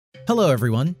Hello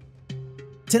everyone!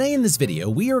 Today in this video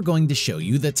we are going to show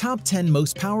you the top 10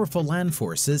 most powerful land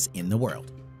forces in the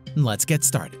world. Let's get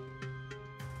started.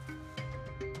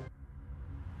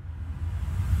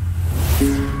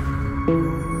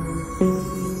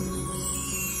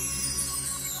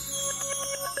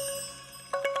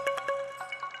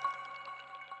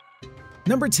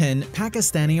 Number 10.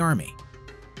 Pakistani Army.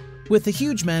 With a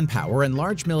huge manpower and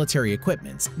large military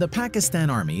equipment, the Pakistan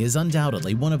Army is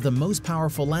undoubtedly one of the most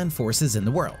powerful land forces in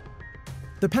the world.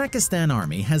 The Pakistan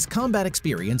Army has combat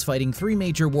experience fighting 3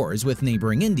 major wars with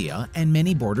neighboring India and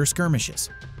many border skirmishes.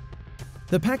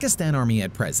 The Pakistan Army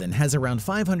at present has around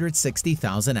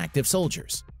 560,000 active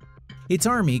soldiers. Its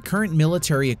army current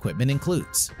military equipment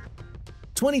includes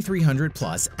 2,300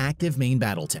 plus active main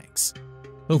battle tanks,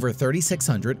 over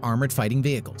 3,600 armored fighting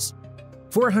vehicles,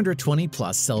 420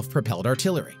 plus self-propelled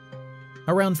artillery,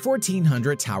 around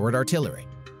 1,400 towered artillery,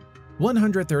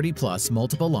 130 plus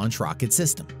multiple launch rocket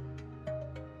system,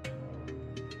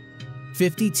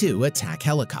 52 attack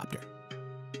helicopter.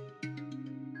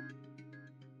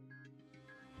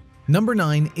 Number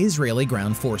 9. Israeli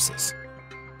Ground Forces.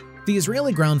 The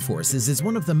Israeli Ground Forces is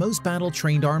one of the most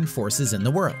battle-trained armed forces in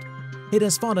the world. It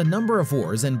has fought a number of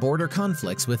wars and border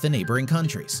conflicts with the neighboring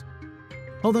countries.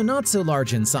 Although not so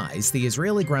large in size, the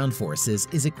Israeli Ground Forces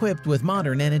is equipped with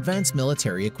modern and advanced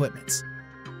military equipments.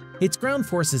 Its ground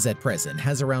forces at present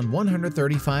has around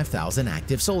 135,000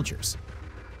 active soldiers.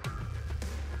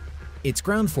 Its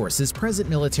ground forces' present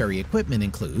military equipment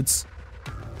includes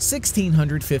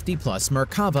 1,650 plus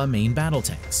Merkava main battle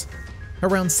tanks,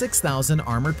 around 6,000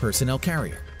 armored personnel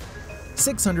carrier,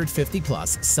 650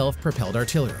 plus self-propelled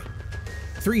artillery,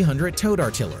 300 towed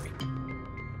artillery,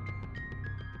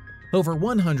 over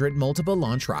 100 multiple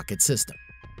launch rocket system.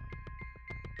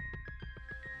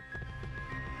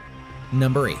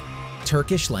 Number 8.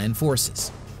 Turkish Land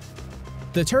Forces.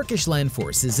 The Turkish Land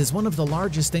Forces is one of the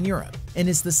largest in Europe and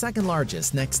is the second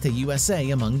largest next to USA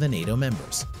among the NATO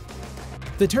members.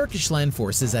 The Turkish Land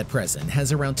Forces at present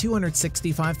has around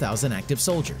 265,000 active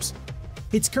soldiers.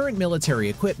 Its current military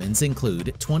equipments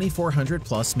include 2,400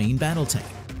 plus main battle tank,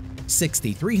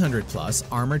 6,300 plus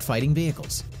armored fighting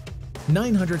vehicles,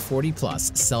 940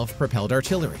 plus self-propelled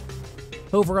artillery,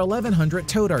 over 1,100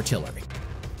 towed artillery,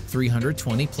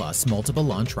 320 plus multiple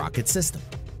launch rocket system,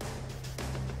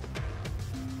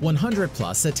 100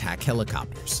 plus attack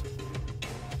helicopters.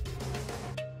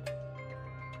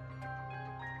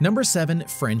 Number 7.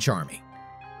 French Army.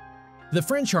 The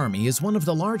French Army is one of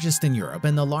the largest in Europe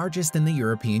and the largest in the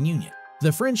European Union.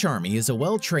 The French Army is a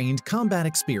well-trained,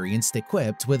 combat-experienced,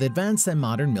 equipped with advanced and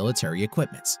modern military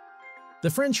equipments. The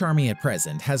French Army at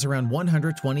present has around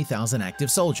 120,000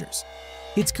 active soldiers.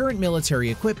 Its current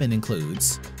military equipment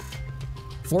includes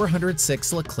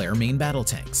 406 Leclerc main battle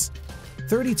tanks,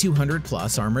 3,200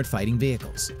 plus armored fighting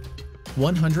vehicles,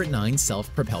 109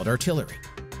 self-propelled artillery,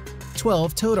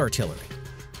 12 towed artillery,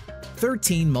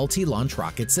 13 multi-launch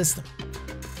rocket system,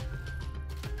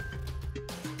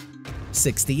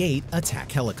 68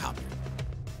 attack helicopter.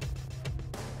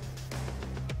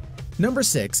 Number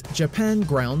 6. Japan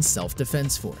Ground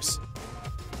Self-Defense Force.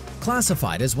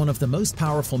 Classified as one of the most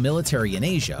powerful military in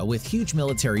Asia with huge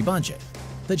military budget,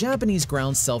 the Japanese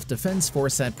Ground Self-Defense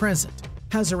Force at present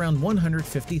has around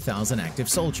 150,000 active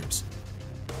soldiers.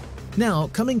 Now,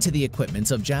 coming to the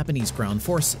equipment of Japanese ground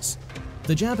forces.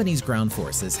 The Japanese Ground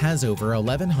Forces has over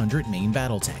 1,100 main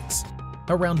battle tanks,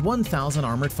 around 1,000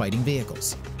 armored fighting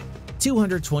vehicles,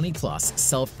 220 plus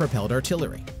self-propelled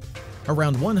artillery,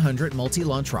 around 100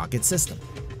 multi-launch rocket system,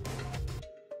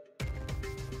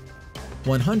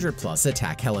 100 plus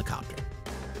attack helicopter.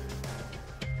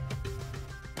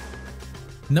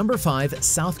 Number 5.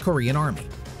 South Korean Army.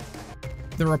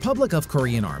 The Republic of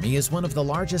Korean Army is one of the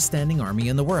largest standing army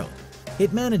in the world.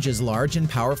 It manages large and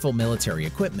powerful military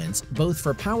equipment both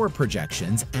for power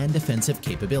projections and defensive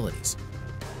capabilities.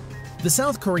 The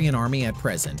South Korean Army at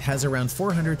present has around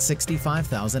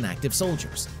 465,000 active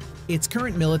soldiers. Its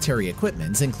current military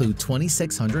equipments include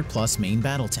 2,600 plus main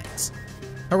battle tanks,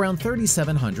 around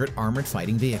 3,700 armored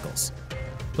fighting vehicles,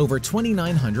 over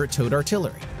 2,900 towed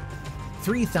artillery,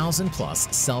 3,000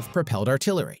 plus self-propelled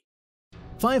artillery,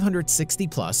 560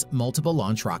 plus multiple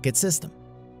launch rocket system,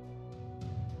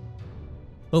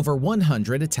 over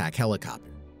 100 attack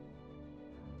helicopter.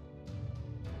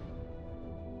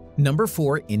 Number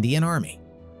 4. Indian Army.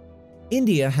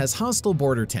 India has hostile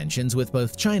border tensions with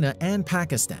both China and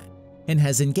Pakistan and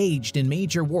has engaged in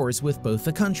major wars with both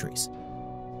the countries.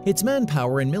 Its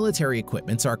manpower and military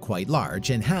equipments are quite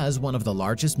large and has one of the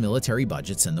largest military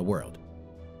budgets in the world.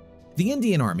 The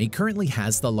Indian Army currently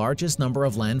has the largest number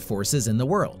of land forces in the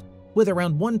world, with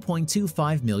around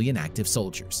 1.25 million active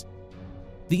soldiers.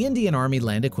 The Indian Army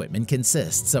land equipment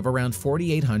consists of around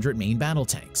 4,800 main battle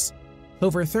tanks,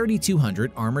 over 3,200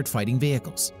 armored fighting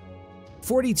vehicles,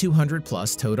 4,200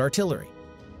 plus towed artillery,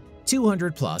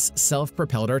 200 plus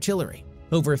self-propelled artillery,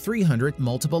 over 300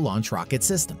 multiple launch rocket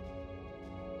system,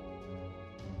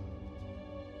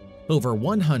 over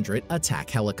 100 attack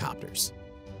helicopters.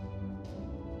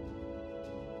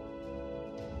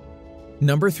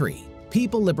 Number 3.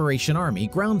 People Liberation Army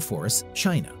Ground Force,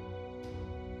 China.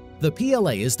 The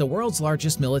PLA is the world's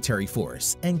largest military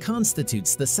force and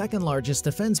constitutes the second largest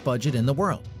defense budget in the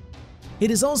world. It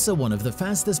is also one of the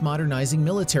fastest modernizing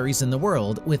militaries in the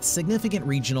world, with significant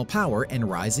regional power and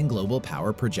rising global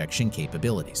power projection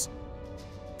capabilities.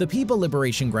 The People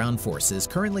Liberation Ground Forces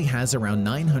currently has around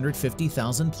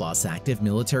 950,000 plus active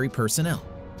military personnel,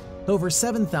 over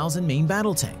 7,000 main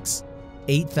battle tanks,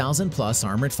 8,000 plus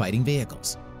armored fighting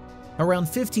vehicles, around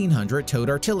 1,500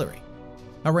 towed artillery,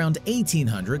 around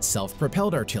 1,800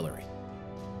 self-propelled artillery,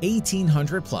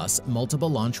 1,800 plus multiple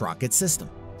launch rocket system,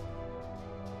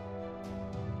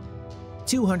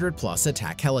 200 plus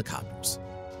attack helicopters.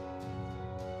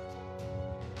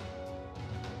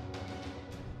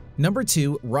 Number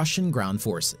 2. Russian Ground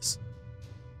Forces.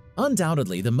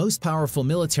 Undoubtedly the most powerful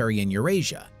military in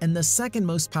Eurasia and the second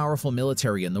most powerful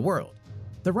military in the world,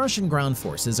 the Russian ground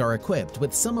forces are equipped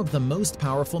with some of the most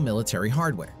powerful military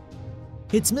hardware.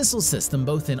 Its missile system,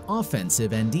 both in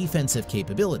offensive and defensive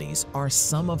capabilities, are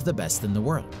some of the best in the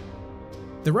world.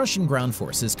 The Russian ground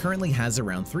forces currently has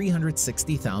around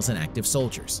 360,000 active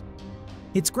soldiers.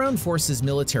 Its ground forces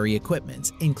military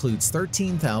equipment includes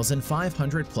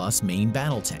 13,500 plus main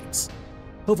battle tanks,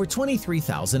 over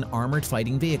 23,000 armored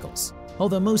fighting vehicles,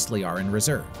 although mostly are in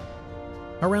reserve,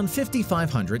 around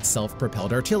 5,500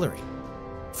 self-propelled artillery,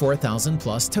 4,000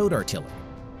 plus towed artillery,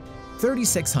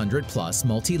 3,600 plus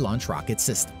multi-launch rocket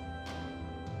system.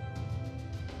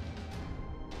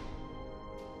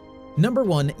 Number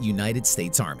 1. United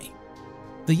States Army.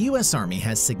 The U.S. Army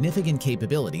has significant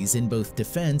capabilities in both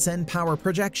defense and power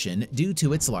projection due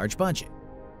to its large budget,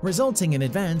 resulting in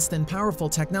advanced and powerful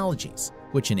technologies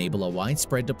which enable a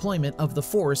widespread deployment of the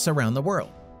force around the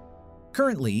world.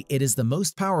 Currently, it is the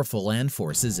most powerful land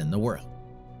forces in the world.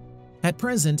 At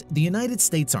present, the United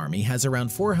States Army has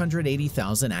around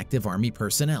 480,000 active Army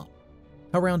personnel,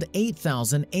 around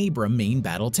 8,000 Abrams main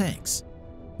battle tanks,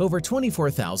 over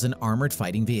 24,000 armored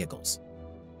fighting vehicles,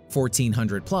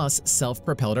 1,400 plus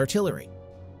self-propelled artillery,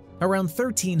 around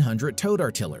 1,300 towed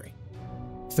artillery,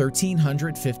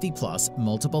 1,350 plus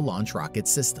multiple launch rocket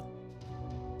system,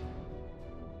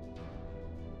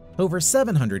 over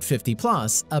 750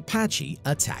 plus Apache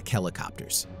attack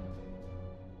helicopters.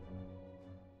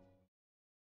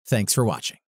 Thanks for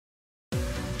watching.